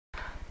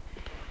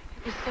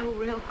was so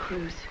real,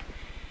 Cruz.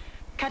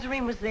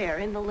 Catherine was there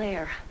in the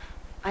lair.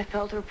 I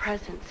felt her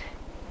presence.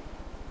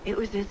 It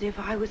was as if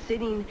I was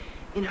sitting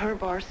in her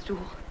bar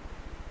stool.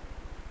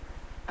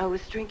 I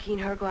was drinking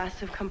her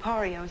glass of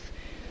Campari. I was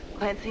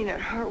glancing at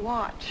her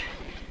watch.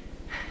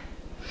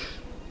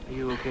 Are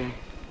you okay?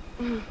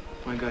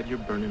 My God, you're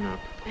burning up.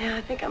 Yeah,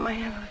 I think I might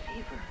have a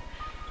fever.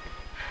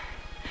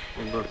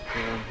 Well, look,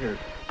 here.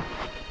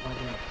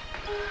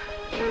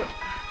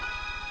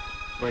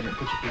 Wait, put your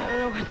feet. I don't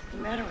know what's the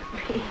matter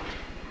with me.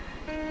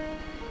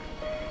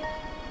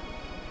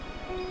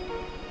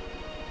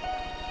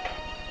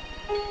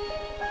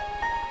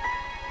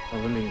 Oh,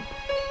 let me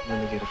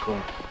get a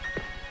cloth.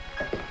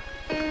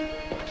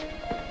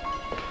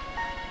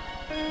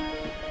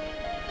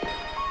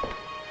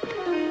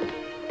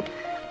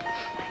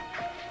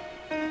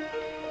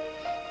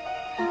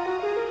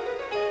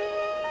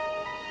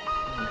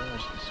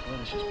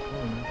 Just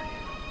pulling over you.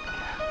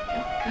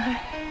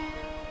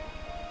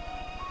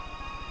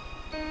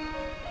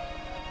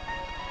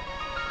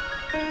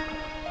 Good.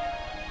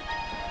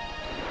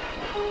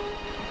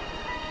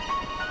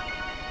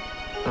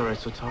 All right,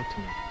 so talk to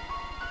me.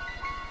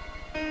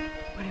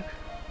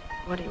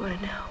 What do you want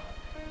to know?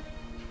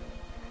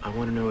 I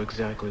want to know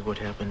exactly what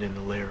happened in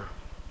the lair.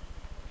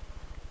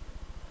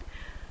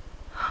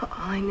 All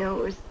I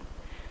know is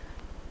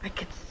I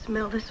could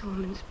smell this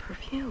woman's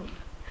perfume.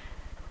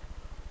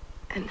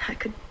 And I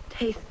could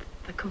taste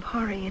the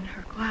Campari in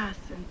her glass,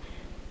 and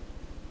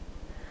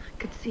I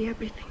could see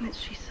everything that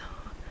she saw.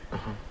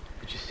 Uh-huh.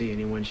 Did you see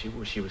anyone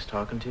she was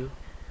talking to?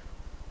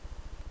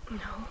 No.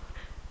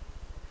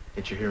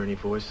 Did you hear any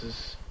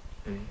voices?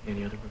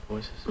 Any other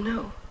voices?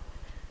 No.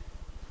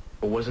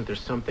 Or wasn't there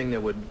something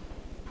that would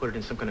put it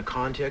in some kind of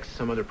context,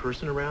 some other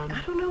person around?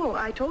 I don't know.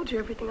 I told you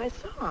everything I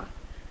saw.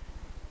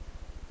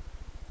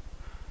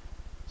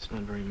 It's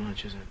not very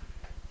much, is it?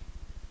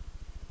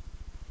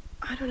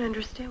 I don't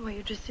understand why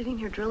you're just sitting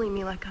here drilling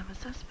me like I'm a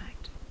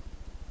suspect.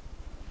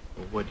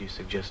 Well, what do you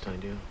suggest I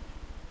do?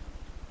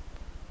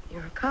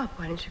 You're a cop.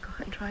 Why don't you go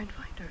out and try and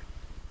find her?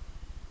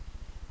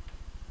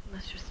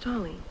 Unless you're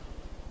stalling.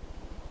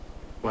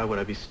 Why would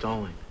I be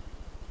stalling?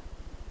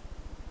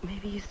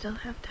 Maybe you still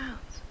have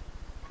doubts.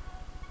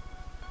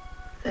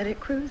 Is that it,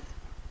 Cruz?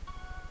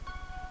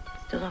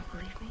 Still don't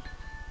believe me?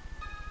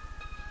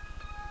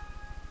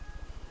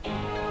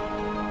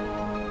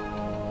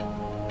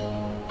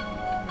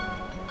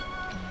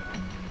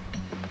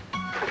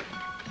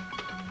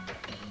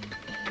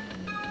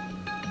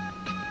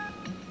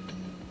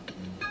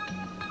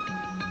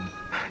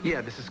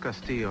 Yeah, this is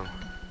Castillo.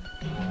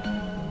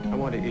 I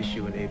want to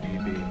issue an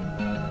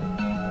APB.